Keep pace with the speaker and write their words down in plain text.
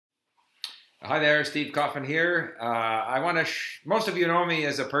Hi there, Steve Coffin here. Most of you know me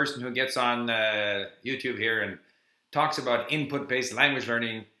as a person who gets on YouTube here and talks about input-based language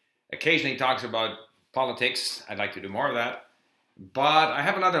learning, occasionally talks about politics. I'd like to do more of that. But I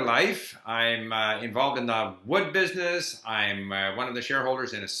have another life. I'm involved in the wood business. I'm one of the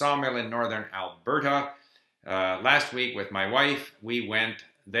shareholders in a sawmill in northern Alberta. Last week with my wife, we went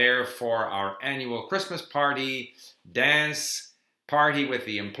there for our annual Christmas party, dance, party with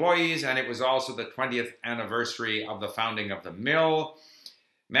the employees, and it was also the 20th anniversary of the founding of the mill.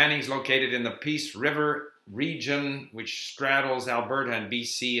 Manning's located in the Peace River region, which straddles Alberta and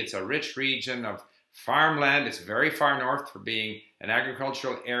BC. It's a rich region of farmland. It's very far north for being an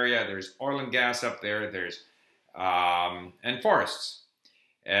agricultural area. There's oil and gas up there. There's and forests.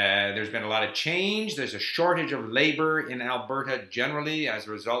 There's been a lot of change. There's a shortage of labor in Alberta generally as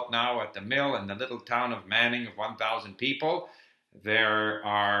a result now at the mill in the little town of Manning of 1,000 people. There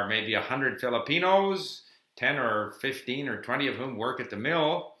are maybe 100 Filipinos, 10 or 15 or 20 of whom work at the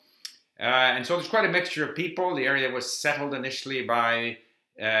mill. And so there's quite a mixture of people. The area was settled initially by,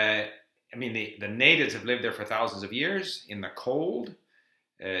 the natives have lived there for thousands of years in the cold,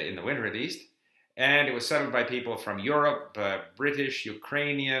 in the winter at least. And it was settled by people from Europe, British,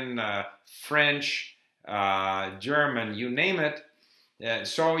 Ukrainian, French, German, you name it.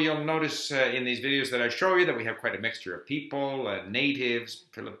 So you'll notice in these videos that I show you that we have quite a mixture of people, natives,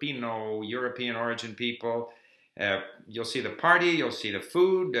 Filipino, European origin people. You'll see the party, you'll see the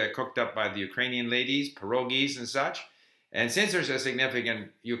food cooked up by the Ukrainian ladies, pierogies and such. And since there's a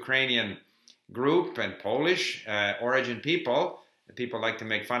significant Ukrainian group and Polish origin people like to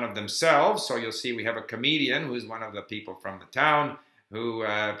make fun of themselves. So you'll see we have a comedian who's one of the people from the town who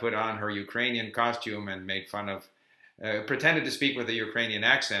put on her Ukrainian costume and made fun of pretended to speak with a Ukrainian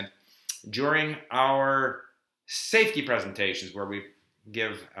accent during our safety presentations where we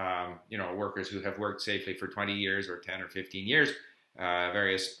give, workers who have worked safely for 20 years or 10 or 15 years,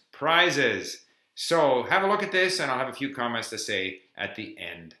 various prizes. So have a look at this and I'll have a few comments to say at the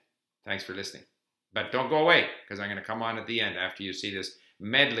end. Thanks for listening. But don't go away because I'm going to come on at the end after you see this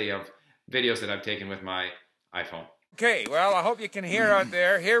medley of videos that I've taken with my iPhone. Okay, well, I hope you can hear out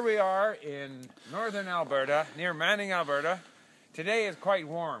there. Here we are in northern Alberta, near Manning, Alberta. Today is quite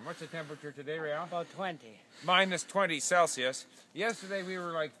warm. What's the temperature today, Real? About 20. Minus 20 Celsius. Yesterday we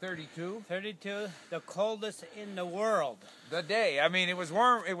were like 32. 32, the coldest in the world. The day. I mean, it was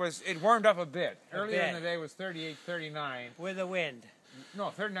warm. It warmed up a bit. Earlier in the day was 38, 39. With the wind. No,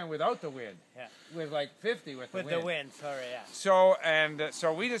 39 without the wind. Yeah. With like 50 with the wind. With the wind, sorry, yeah.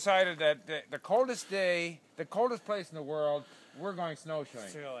 So we decided that the coldest day, the coldest place in the world, we're going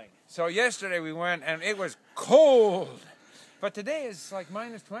snowshoeing. So yesterday we went and it was cold. But today is like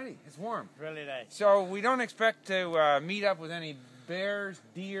minus 20. It's warm. Really nice. So we don't expect to meet up with any bears,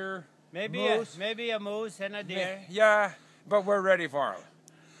 deer, moose. Maybe a moose and a deer. Yeah, but we're ready for them.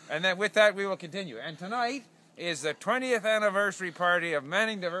 And then with that we will continue. And tonight is the 20th anniversary party of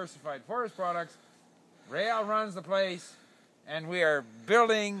Manning Diversified Forest Products. Real runs the place, and we are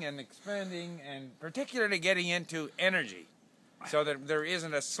building and expanding and particularly getting into energy so that there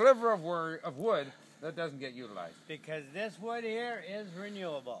isn't a sliver of wood that doesn't get utilized. Because this wood here is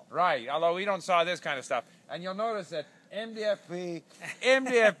renewable. Right, although we don't saw this kind of stuff. And you'll notice that MDFP,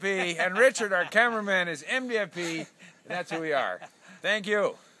 and Richard, our cameraman, is MDFP. That's who we are. Thank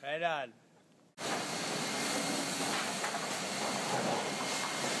you. Right on.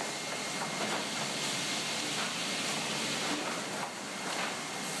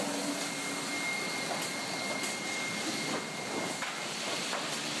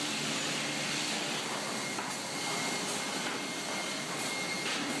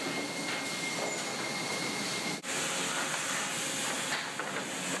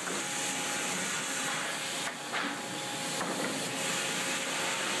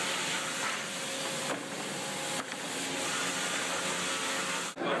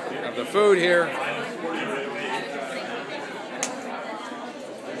 Of the food here.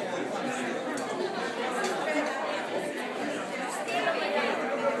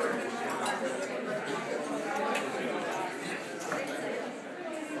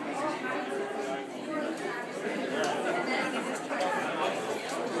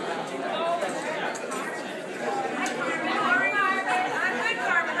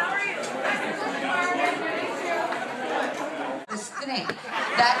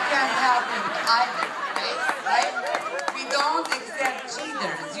 That can't happen either, right? We don't accept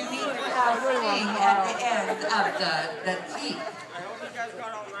cheaters. You need to have sting at the end of the teeth.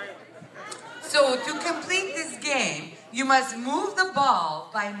 So to complete this game, you must move the ball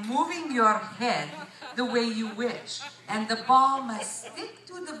by moving your head the way you wish. And the ball must stick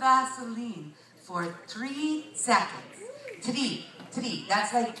to the Vaseline for 3 seconds. 3.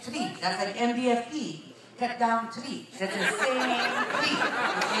 That's like 3. That's like MDFP. Cut down 3. That's the same 3.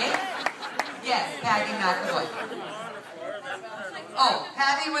 Okay? Yes, Patty McAvoy. Oh,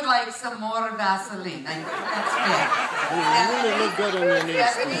 Patty would like some more Vaseline. That's fair. You really look good on your knees.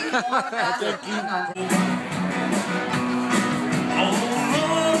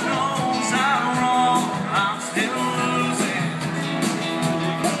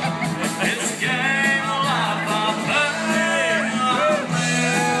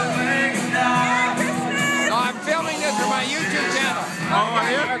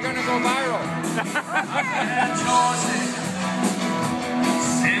 Are going to go viral.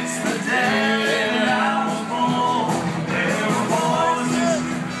 Since the day I was born,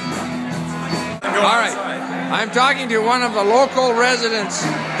 all right, I'm talking to one of the local residents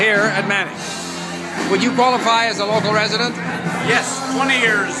here at Manning. Would you qualify as a local resident? Yes, 20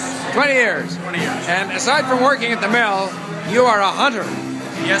 years. 20 years. 20 years. And aside from working at the mill, you are a hunter.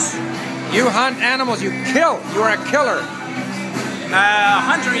 Yes. You hunt animals, you kill. You are a killer.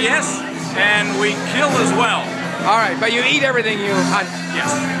 Hunter, yes, and we kill as well. All right, but you eat everything you hunt.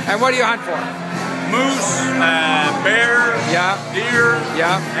 Yes. And what do you hunt for? Moose, bear, Yeah. deer,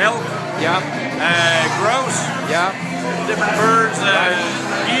 Yeah. elk, Yeah. grouse, Yeah. different birds,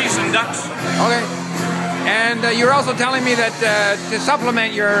 geese and ducks. Okay. And you're also telling me that to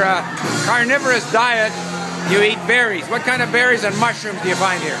supplement your carnivorous diet, you eat berries. What kind of berries and mushrooms do you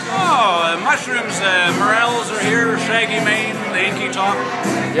find here? Oh, mushrooms, morels are here, shaggy mane, the inky top.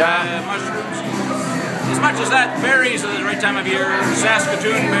 Yeah. Mushrooms. As much as that, berries at the right time of year.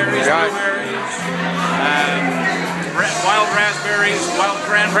 Saskatoon berries, Right. blueberries, wild raspberries, wild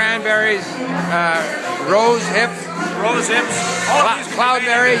Cranberries, rose hips,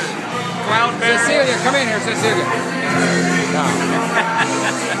 cloudberries. cloudberries. Cecilia, come in here, Cecilia. No.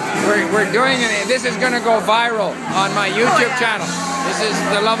 We're doing it. This is going to go viral on my YouTube channel. This is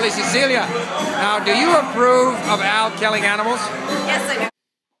the lovely Cecilia. Now, do you approve of Al killing animals? Yes, I do.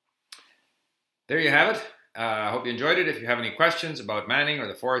 There you have it. I hope you enjoyed it. If you have any questions about Manning or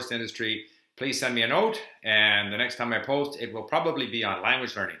the forest industry, please send me a note. And the next time I post, it will probably be on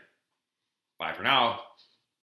language learning. Bye for now.